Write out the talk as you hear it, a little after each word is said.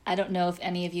I don't know if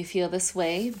any of you feel this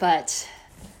way, but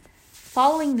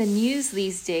following the news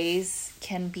these days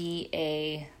can be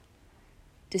a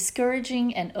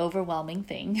discouraging and overwhelming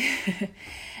thing.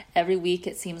 Every week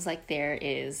it seems like there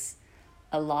is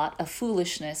a lot of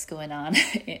foolishness going on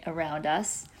around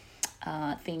us,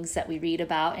 things that we read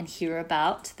about and hear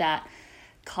about that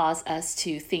cause us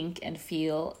to think and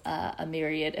feel a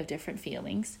myriad of different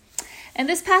feelings. And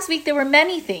this past week, there were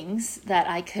many things that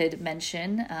I could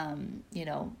mention,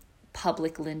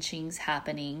 public lynchings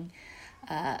happening,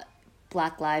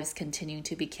 Black lives continuing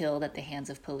to be killed at the hands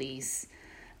of police,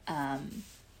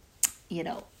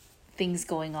 things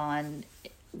going on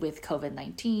with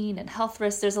COVID-19 and health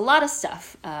risks. There's a lot of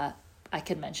stuff I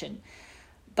could mention.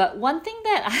 But one thing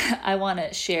that I want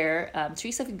to share,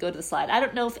 Teresa, if you can go to the slide. I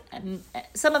don't know if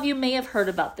some of you may have heard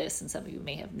about this and some of you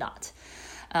may have not.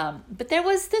 But there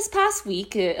was this past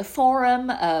week a forum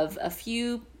of a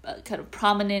few kind of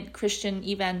prominent Christian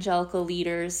evangelical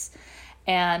leaders.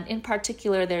 And in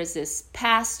particular, there's this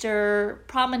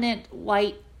prominent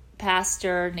white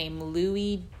pastor named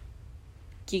Louis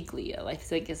Giglio, I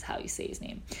think is how you say his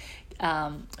name,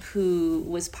 who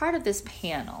was part of this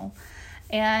panel.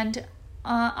 And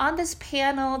on this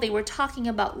panel, they were talking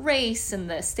about race and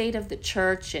the state of the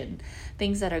church and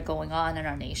things that are going on in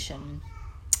our nation.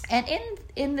 And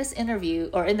in this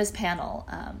interview, or in this panel,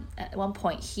 at one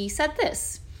point, he said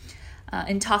this,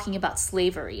 in talking about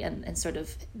slavery and sort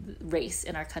of race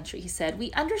in our country. He said, "We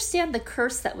understand the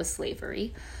curse that was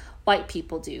slavery, white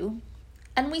people do,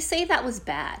 and we say that was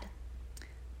bad.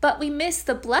 But we miss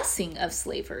the blessing of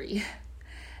slavery,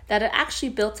 that it actually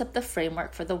built up the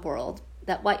framework for the world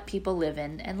that white people live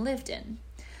in and lived in.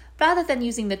 Rather than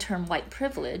using the term white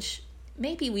privilege,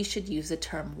 maybe we should use the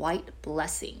term white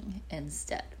blessing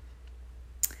instead."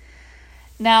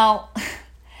 Now,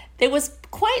 there was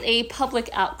quite a public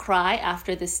outcry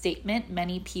after this statement.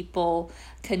 Many people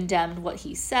condemned what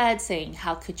he said, saying,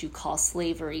 how could you call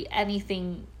slavery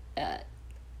anything?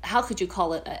 How could you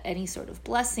call it any sort of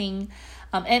blessing?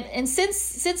 And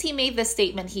since he made this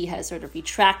statement, he has sort of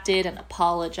retracted and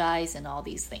apologized and all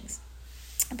these things.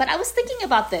 But I was thinking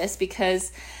about this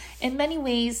because in many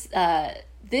ways,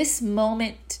 this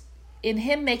moment in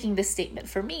him making this statement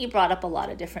for me brought up a lot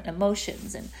of different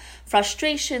emotions and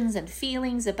frustrations and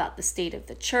feelings about the state of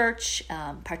the church,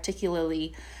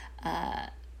 particularly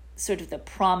sort of the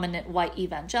prominent white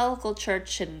evangelical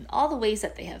church and all the ways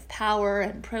that they have power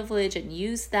and privilege and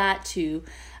use that to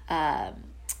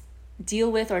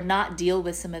deal with or not deal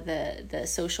with some of the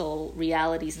social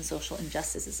realities and social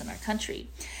injustices in our country.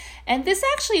 And this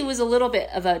actually was a little bit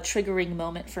of a triggering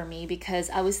moment for me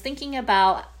because I was thinking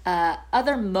about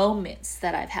other moments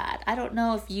that I've had. I don't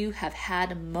know if you have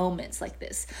had moments like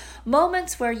this.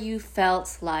 Moments where you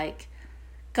felt like,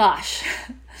 gosh,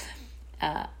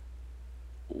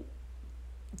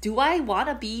 do I want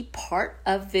to be part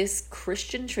of this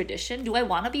Christian tradition? Do I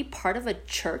want to be part of a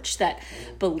church that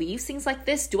believes things like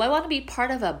this? Do I want to be part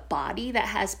of a body that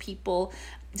has people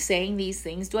saying these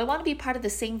things? Do I want to be part of the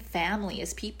same family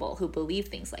as people who believe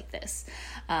things like this?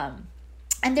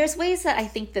 And there's ways that I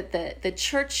think that the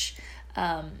church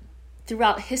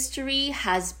throughout history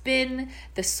has been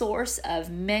the source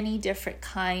of many different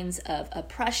kinds of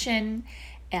oppression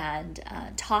and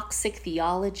toxic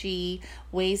theology,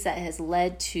 ways that has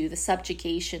led to the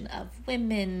subjugation of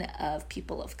women, of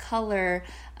people of color,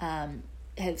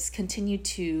 has continued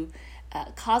to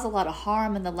cause a lot of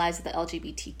harm in the lives of the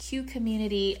LGBTQ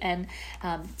community. And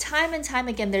time and time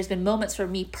again, there's been moments for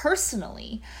me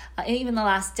personally, even the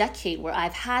last decade, where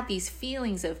I've had these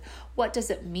feelings of what does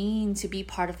it mean to be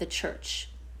part of the church?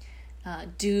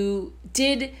 Did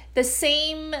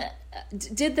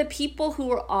the people who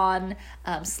were on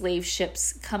slave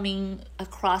ships coming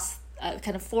across,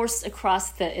 kind of forced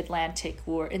across the Atlantic,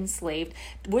 who were enslaved,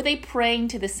 were they praying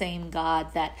to the same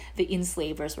God that the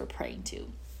enslavers were praying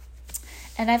to?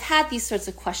 And I've had these sorts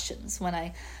of questions when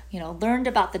I, learned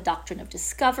about the doctrine of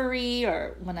discovery,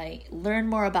 or when I learned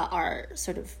more about our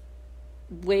sort of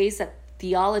ways that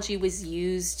theology was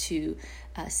used to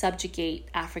subjugate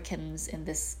Africans in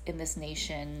this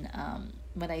nation.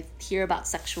 When I hear about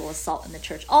sexual assault in the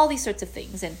church, all these sorts of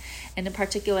things. And in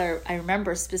particular, I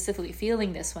remember specifically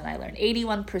feeling this when I learned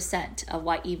 81% of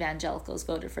white evangelicals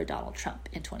voted for Donald Trump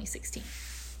in 2016.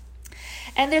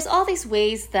 And there's all these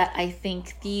ways that I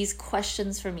think these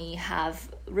questions for me have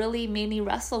really made me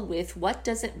wrestle with, what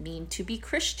does it mean to be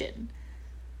Christian?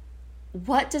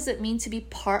 What does it mean to be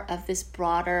part of this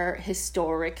broader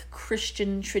historic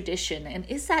Christian tradition? And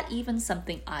is that even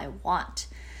something I want?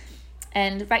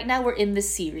 And right now we're in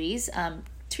this series.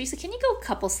 Teresa, can you go a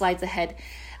couple slides ahead?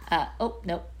 Is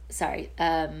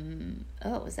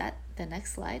that the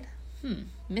next slide.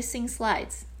 Missing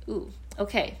slides. Ooh,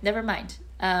 okay, never mind.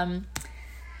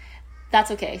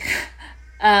 That's okay.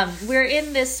 We're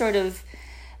in this sort of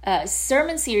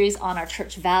sermon series on our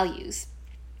church values.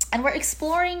 And we're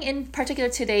exploring in particular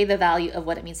today the value of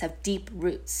what it means to have deep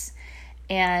roots.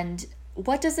 And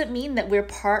what does it mean that we're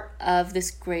part of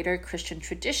this greater Christian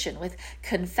tradition with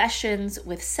confessions,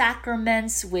 with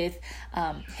sacraments, with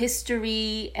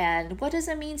history? And what does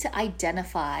it mean to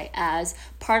identify as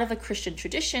part of a Christian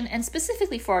tradition, and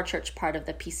specifically for our church, part of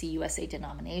the PCUSA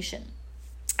denomination?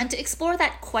 And to explore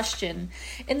that question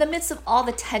in the midst of all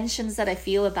the tensions that I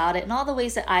feel about it and all the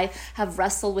ways that I have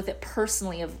wrestled with it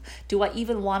personally of, do I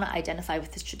even want to identify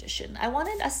with this tradition? I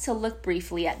wanted us to look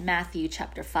briefly at Matthew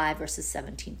chapter 5, verses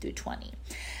 17 through 20.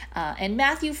 And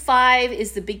Matthew 5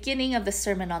 is the beginning of the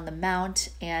Sermon on the Mount,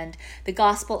 and the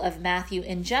Gospel of Matthew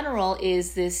in general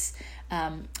is this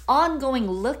ongoing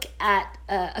look at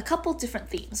a couple different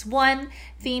themes. One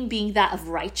theme being that of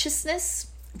righteousness.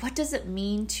 What does it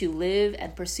mean to live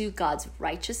and pursue God's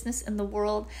righteousness in the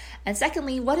world? And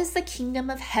secondly, what is the kingdom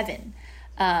of heaven?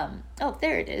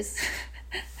 There it is.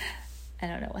 I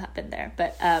don't know what happened there,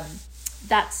 but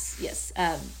that's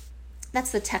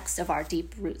the text of our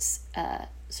deep roots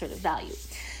sort of value.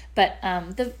 But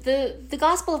the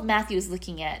Gospel of Matthew is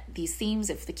looking at these themes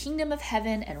of the kingdom of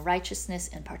heaven and righteousness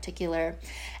in particular,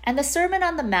 and the Sermon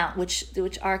on the Mount,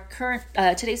 which our current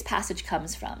today's passage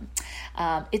comes from.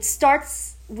 It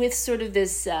starts with sort of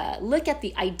this look at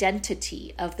the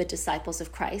identity of the disciples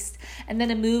of Christ, and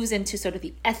then it moves into sort of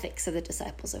the ethics of the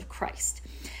disciples of Christ.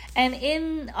 And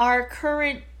in our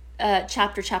current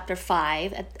chapter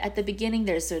 5, at the beginning,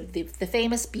 there's sort of the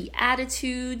famous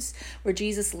Beatitudes, where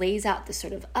Jesus lays out the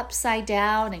sort of upside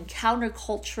down and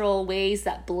countercultural ways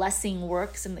that blessing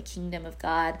works in the kingdom of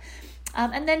God.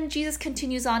 And then Jesus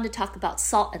continues on to talk about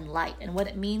salt and light and what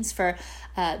it means for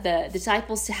the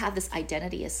disciples to have this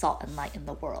identity as salt and light in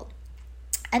the world.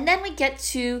 And then we get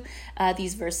to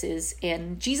these verses,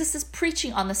 and Jesus is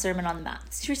preaching on the Sermon on the Mount.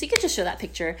 Teresa, you could just show that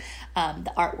picture,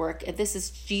 the artwork. This is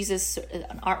Jesus,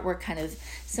 an artwork kind of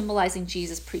symbolizing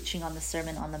Jesus preaching on the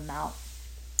Sermon on the Mount.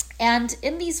 And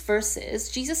in these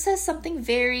verses, Jesus says something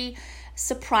very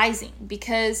surprising,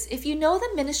 because if you know the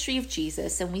ministry of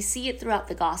Jesus, and we see it throughout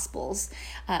the Gospels,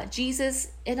 Jesus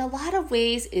in a lot of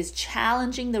ways is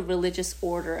challenging the religious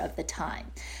order of the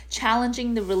time,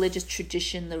 challenging the religious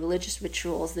tradition, the religious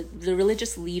rituals, the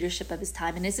religious leadership of his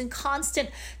time, and is in constant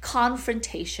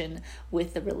confrontation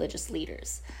with the religious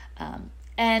leaders.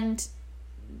 And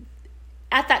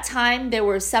at that time, there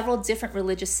were several different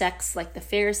religious sects like the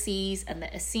Pharisees and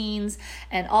the Essenes,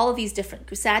 and all of these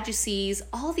different Sadducees.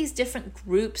 All of these different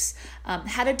groups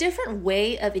had a different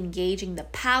way of engaging the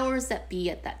powers that be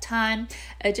at that time,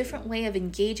 a different way of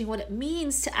engaging what it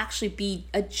means to actually be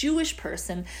a Jewish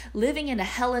person living in a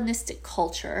Hellenistic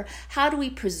culture. How do we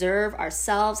preserve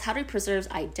ourselves? How do we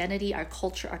preserve identity, our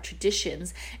culture, our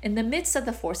traditions in the midst of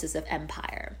the forces of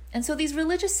empire? And so these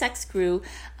religious sects grew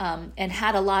and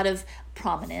had a lot of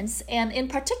prominence, and in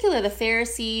particular the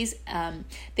Pharisees,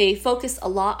 they focused a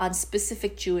lot on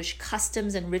specific Jewish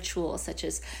customs and rituals such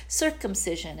as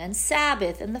circumcision and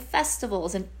Sabbath and the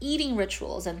festivals and eating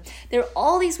rituals, and there were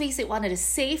all these ways they wanted to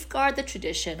safeguard the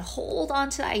tradition, hold on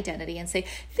to the identity, and say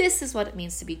this is what it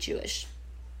means to be Jewish.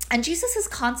 And Jesus is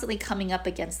constantly coming up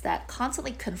against that,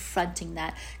 constantly confronting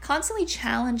that, constantly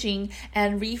challenging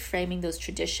and reframing those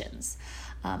traditions.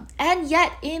 And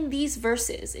yet in these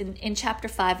verses, in chapter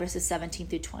 5, verses 17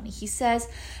 through 20, he says,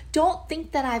 don't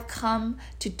think that I've come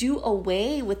to do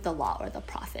away with the law or the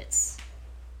prophets.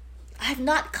 I've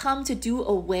not come to do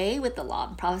away with the law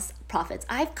and prophets.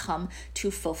 I've come to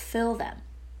fulfill them.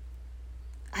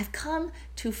 I've come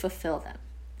to fulfill them.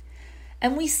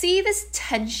 And we see this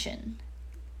tension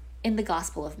in the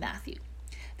Gospel of Matthew.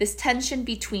 This tension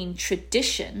between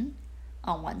tradition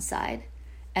on one side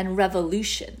and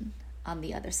revolution on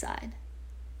the other side.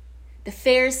 The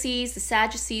Pharisees, the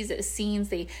Sadducees, the Essenes,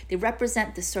 they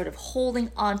represent this sort of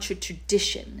holding on to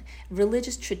tradition,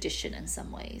 religious tradition in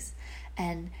some ways.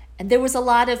 And there was a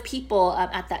lot of people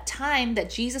at that time that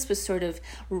Jesus was sort of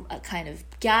kind of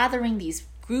gathering these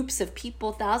groups of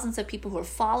people, thousands of people who were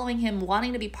following him,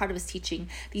 wanting to be part of his teaching,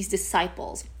 these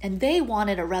disciples. And they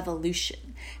wanted a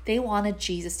revolution. They wanted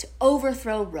Jesus to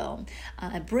overthrow Rome,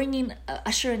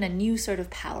 usher in a new sort of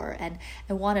power, and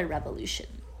wanted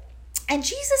revolution. And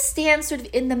Jesus stands sort of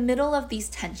in the middle of these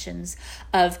tensions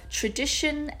of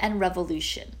tradition and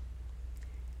revolution.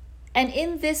 And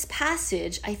in this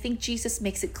passage, I think Jesus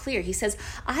makes it clear. He says,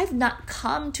 I've not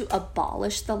come to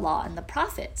abolish the law and the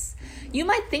prophets. You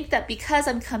might think that because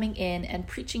I'm coming in and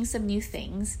preaching some new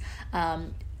things,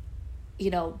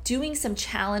 doing some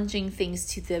challenging things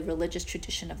to the religious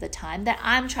tradition of the time, that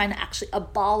I'm trying to actually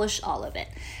abolish all of it.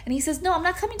 And he says, no, I'm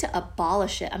not coming to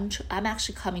abolish it. I'm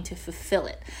actually coming to fulfill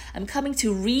it. I'm coming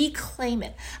to reclaim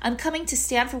it. I'm coming to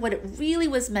stand for what it really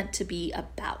was meant to be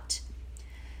about.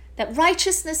 That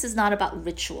righteousness is not about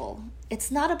ritual.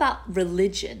 It's not about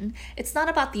religion. It's not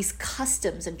about these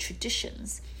customs and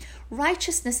traditions.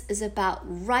 Righteousness is about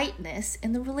rightness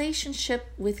in the relationship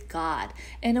with God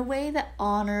in a way that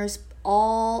honors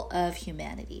all of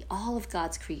humanity, all of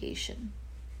God's creation.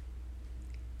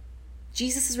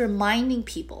 Jesus is reminding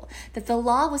people that the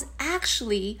law was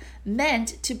actually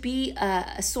meant to be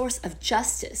a source of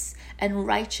justice and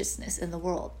righteousness in the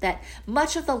world. That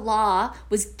much of the law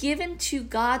was given to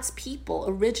God's people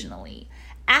originally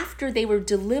after they were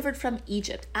delivered from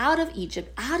Egypt, out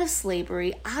of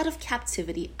slavery, out of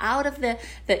captivity, out of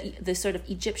the sort of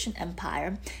Egyptian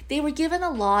empire. They were given a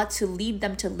law to lead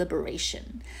them to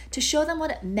liberation, to show them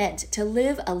what it meant to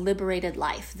live a liberated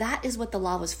life. That is what the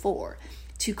law was for,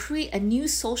 to create a new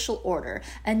social order,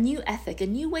 a new ethic, a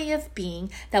new way of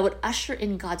being that would usher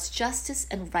in God's justice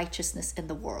and righteousness in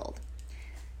the world.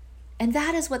 And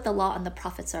that is what the law and the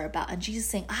prophets are about. And Jesus is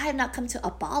saying, I have not come to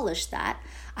abolish that.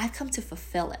 I've come to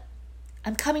fulfill it.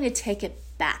 I'm coming to take it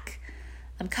back.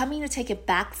 I'm coming to take it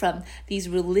back from these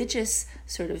religious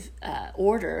sort of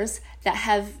orders that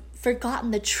have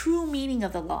forgotten the true meaning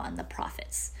of the law and the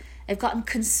prophets. I've gotten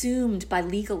consumed by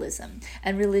legalism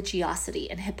and religiosity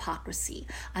and hypocrisy.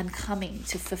 I'm coming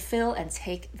to fulfill and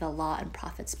take the law and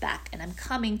prophets back. And I'm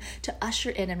coming to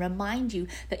usher in and remind you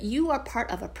that you are part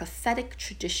of a prophetic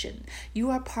tradition.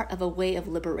 You are part of a way of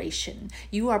liberation.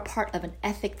 You are part of an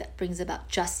ethic that brings about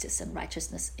justice and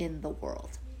righteousness in the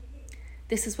world.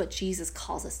 This is what Jesus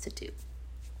calls us to do.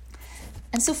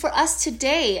 And so for us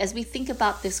today, as we think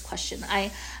about this question,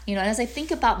 as I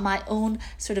think about my own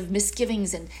sort of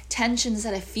misgivings and tensions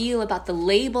that I feel about the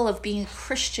label of being a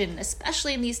Christian,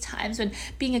 especially in these times when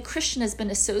being a Christian has been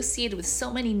associated with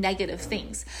so many negative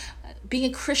things. Being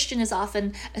a Christian is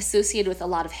often associated with a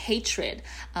lot of hatred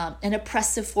and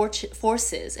oppressive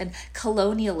forces and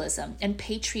colonialism and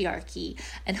patriarchy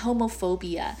and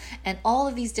homophobia and all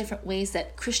of these different ways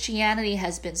that Christianity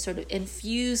has been sort of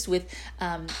infused with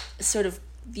sort of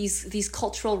these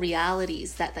cultural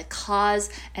realities that cause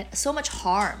so much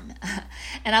harm.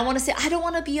 And I want to say, I don't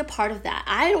want to be a part of that.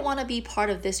 I don't want to be part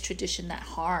of this tradition that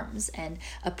harms and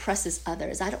oppresses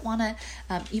others. I don't want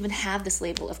to even have this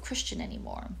label of Christian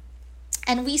anymore.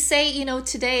 And we say,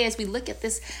 today, as we look at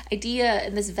this idea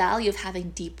and this value of having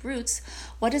deep roots,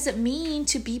 what does it mean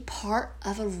to be part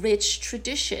of a rich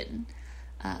tradition?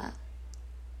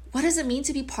 What does it mean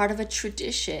to be part of a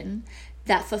tradition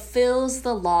that fulfills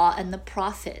the law and the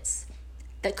prophets,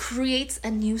 that creates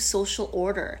a new social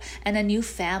order and a new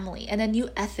family and a new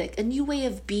ethic, a new way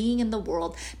of being in the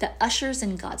world that ushers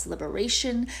in God's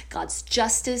liberation, God's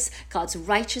justice, God's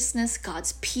righteousness,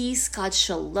 God's peace, God's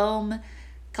shalom,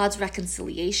 God's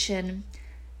reconciliation?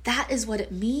 That is what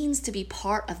it means to be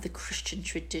part of the Christian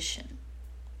tradition.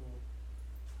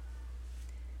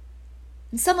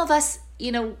 And some of us,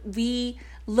 we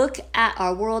look at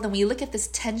our world and we look at this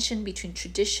tension between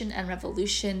tradition and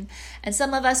revolution. And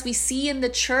some of us, we see in the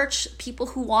church people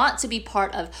who want to be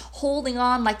part of holding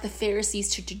on like the Pharisees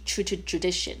to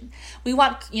tradition. We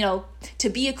want, to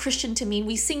be a Christian to mean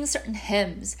we sing certain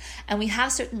hymns and we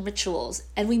have certain rituals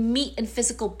and we meet in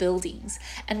physical buildings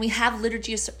and we have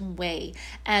liturgy a certain way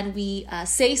and we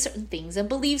say certain things and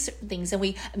believe certain things and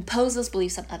we impose those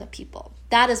beliefs on other people.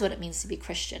 That is what it means to be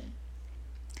Christian.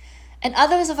 And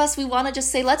others of us, we want to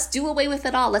just say, let's do away with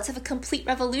it all. Let's have a complete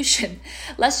revolution.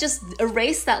 Let's just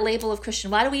erase that label of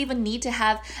Christian. Why do we even need to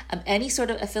have any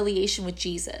sort of affiliation with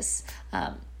Jesus?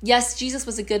 Yes, Jesus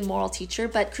was a good moral teacher,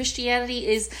 but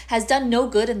Christianity has done no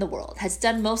good in the world, has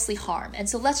done mostly harm. And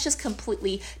so let's just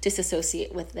completely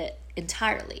disassociate with it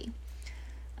entirely.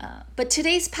 But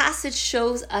today's passage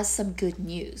shows us some good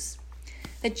news.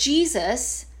 That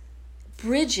Jesus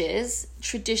bridges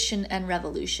tradition and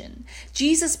revolution.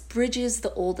 Jesus bridges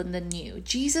the old and the new.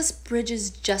 Jesus bridges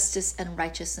justice and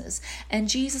righteousness. And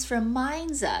Jesus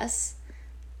reminds us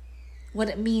what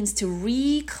it means to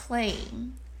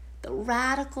reclaim the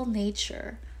radical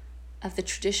nature of the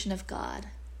tradition of God.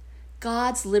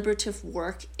 God's liberative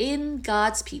work in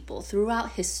God's people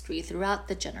throughout history, throughout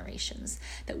the generations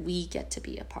that we get to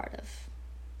be a part of.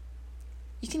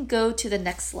 You can go to the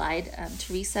next slide,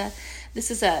 Teresa. This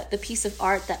is the piece of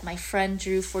art that my friend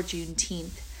drew for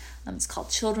Juneteenth. It's called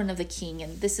Children of the King,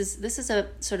 and this is a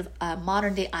sort of a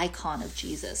modern day icon of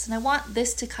Jesus. And I want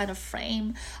this to kind of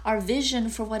frame our vision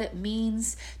for what it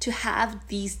means to have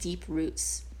these deep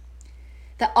roots.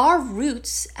 That our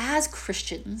roots as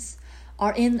Christians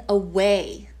are in a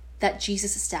way that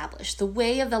Jesus established, the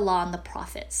way of the law and the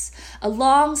prophets, a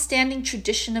long-standing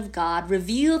tradition of God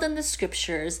revealed in the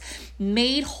scriptures,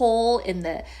 made whole in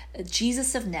the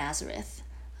Jesus of Nazareth,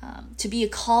 to be a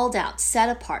called out, set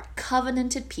apart,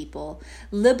 covenanted people,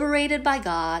 liberated by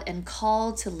God and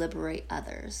called to liberate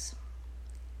others.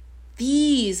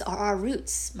 These are our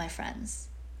roots, my friends.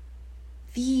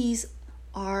 These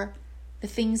are the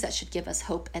things that should give us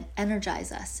hope and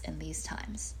energize us in these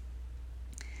times.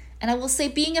 And I will say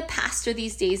being a pastor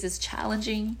these days is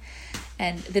challenging,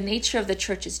 and the nature of the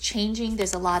church is changing.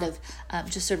 There's a lot of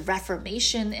just sort of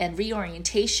reformation and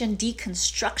reorientation,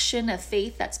 deconstruction of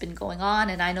faith that's been going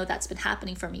on. And I know that's been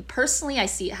happening for me personally. I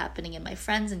see it happening in my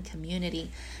friends and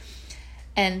community.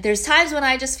 And there's times when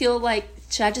I just feel like,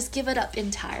 should I just give it up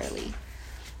entirely?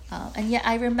 And yet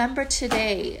I remember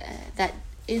today that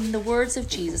in the words of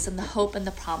Jesus and the hope and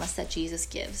the promise that Jesus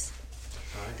gives,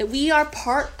 that we are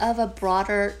part of a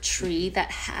broader tree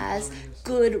that has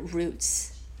good roots.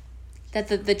 That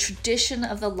the tradition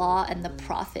of the law and the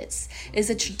prophets is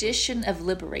a tradition of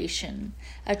liberation,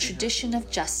 a tradition of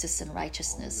justice and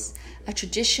righteousness, a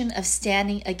tradition of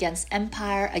standing against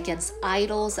empire, against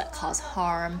idols that cause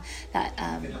harm,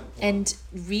 and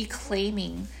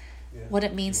reclaiming what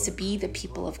it means to be the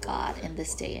people of God in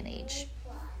this day and age.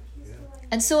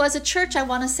 And so as a church, I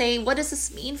want to say, what does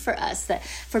this mean for us, that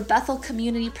for Bethel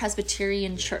Community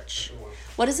Presbyterian Church?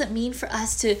 What does it mean for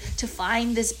us to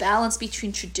find this balance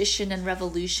between tradition and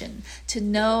revolution, to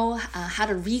know how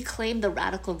to reclaim the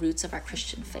radical roots of our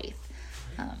Christian faith?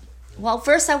 Well,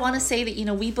 first I want to say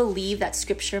that, we believe that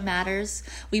scripture matters.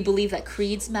 We believe that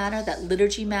creeds matter, that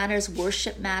liturgy matters,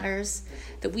 worship matters,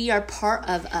 that we are part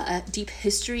of a deep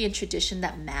history and tradition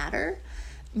that matter.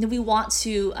 And we want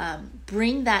to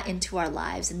bring that into our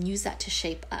lives and use that to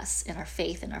shape us in our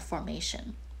faith and our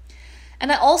formation.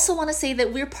 And I also want to say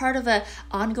that we're part of an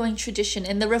ongoing tradition.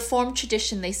 In the Reformed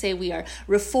tradition, they say we are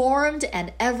reformed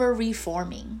and ever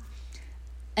reforming.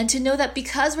 And to know that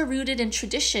because we're rooted in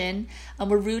tradition,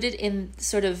 we're rooted in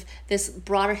sort of this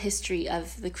broader history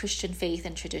of the Christian faith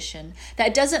and tradition,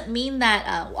 that doesn't mean that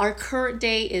our current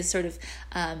day is sort of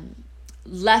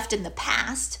left in the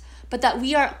past, but that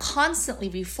we are constantly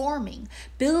reforming,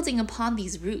 building upon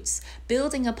these roots,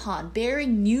 building upon,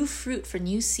 bearing new fruit for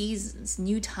new seasons,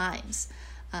 new times.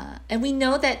 And we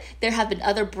know that there have been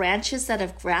other branches that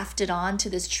have grafted on to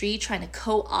this tree, trying to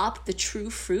co-opt the true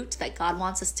fruit that God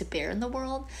wants us to bear in the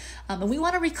world. And we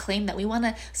want to reclaim that. We want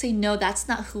to say, no, that's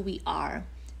not who we are,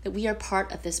 that we are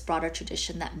part of this broader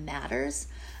tradition that matters.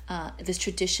 This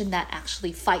tradition that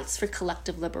actually fights for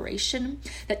collective liberation,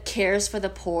 that cares for the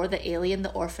poor, the alien,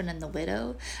 the orphan, and the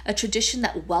widow, a tradition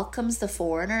that welcomes the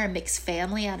foreigner and makes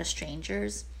family out of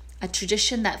strangers, a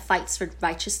tradition that fights for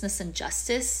righteousness and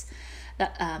justice,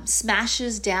 that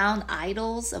smashes down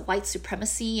idols of white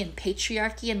supremacy and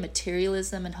patriarchy and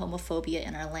materialism and homophobia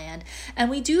in our land.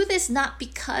 And we do this not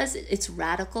because it's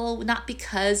radical, not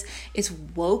because it's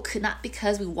woke, not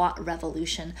because we want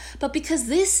revolution, but because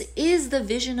this is the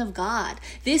vision of God.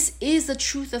 This is the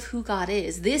truth of who God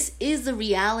is. This is the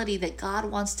reality that God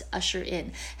wants to usher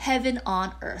in, heaven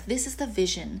on earth. This is the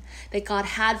vision that God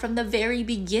had from the very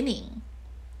beginning.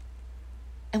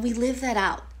 And we live that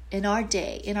out in our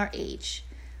day, in our age,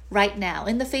 right now,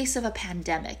 in the face of a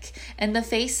pandemic, in the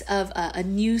face of a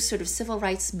new sort of civil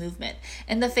rights movement,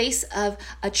 in the face of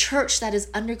a church that is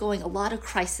undergoing a lot of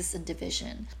crisis and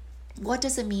division. What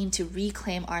does it mean to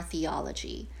reclaim our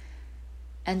theology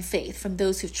and faith from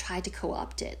those who've tried to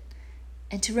co-opt it,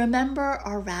 and to remember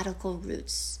our radical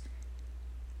roots,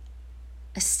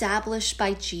 established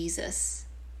by Jesus,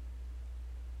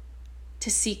 to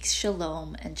seek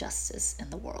shalom and justice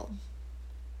in the world?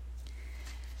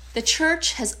 The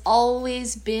church has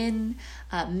always been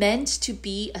meant to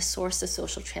be a source of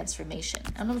social transformation.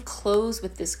 I'm going to close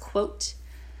with this quote.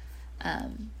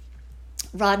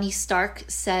 Rodney Stark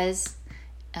says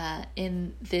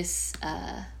in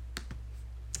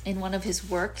one of his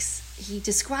works, he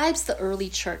describes the early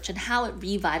church and how it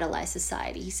revitalized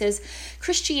society. He says,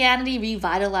 Christianity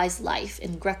revitalized life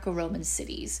in Greco-Roman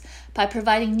cities by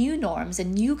providing new norms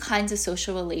and new kinds of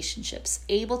social relationships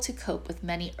able to cope with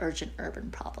many urgent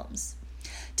urban problems.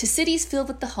 To cities filled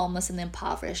with the homeless and the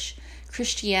impoverished,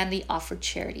 Christianity offered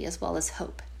charity as well as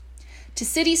hope. To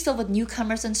cities filled with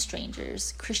newcomers and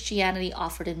strangers, Christianity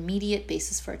offered an immediate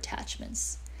basis for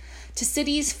attachments. To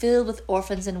cities filled with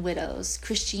orphans and widows,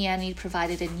 Christianity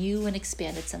provided a new and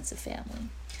expanded sense of family.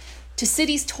 To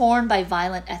cities torn by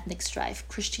violent ethnic strife,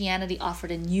 Christianity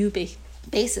offered a new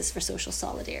basis for social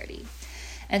solidarity.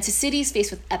 And to cities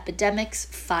faced with epidemics,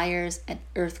 fires, and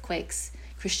earthquakes,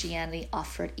 Christianity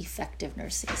offered effective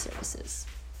nursing services.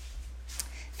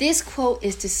 This quote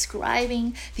is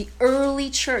describing the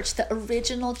early church, the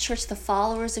original church, the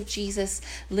followers of Jesus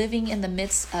living in the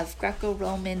midst of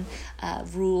Greco-Roman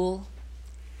rule.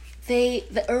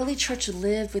 The early church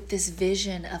lived with this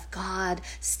vision of God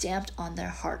stamped on their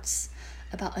hearts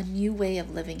about a new way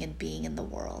of living and being in the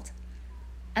world.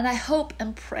 And I hope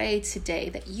and pray today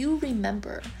that you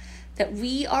remember that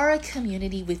we are a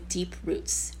community with deep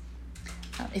roots.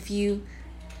 If you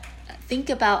think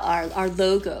about our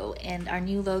logo, and our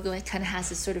new logo, it kind of has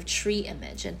this sort of tree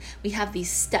image, and we have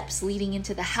these steps leading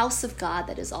into the house of God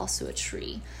that is also a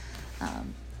tree.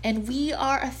 And we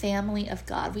are a family of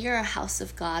God. We are a house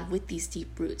of God with these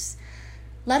deep roots.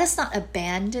 Let us not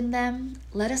abandon them.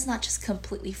 Let us not just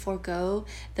completely forego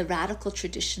the radical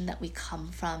tradition that we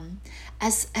come from.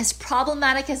 As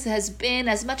problematic as it has been,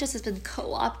 as much as it's been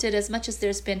co-opted, as much as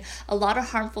there's been a lot of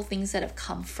harmful things that have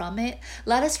come from it,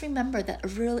 let us remember that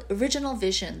original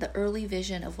vision, the early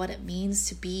vision of what it means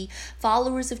to be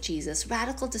followers of Jesus,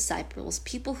 radical disciples,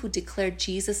 people who declare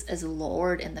Jesus as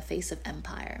Lord in the face of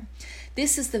empire.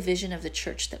 This is the vision of the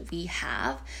church that we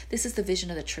have. This is the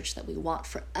vision of the church that we want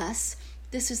for us.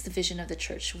 This is the vision of the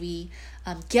church we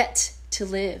get to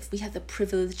live. We have the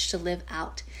privilege to live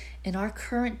out in our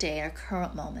current day, our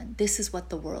current moment. This is what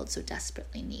the world so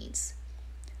desperately needs.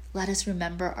 Let us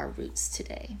remember our roots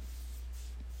today.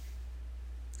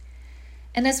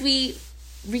 And as we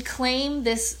reclaim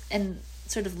this and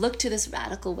sort of look to this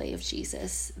radical way of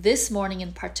Jesus, this morning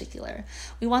in particular,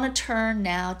 we want to turn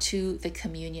now to the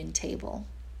communion table.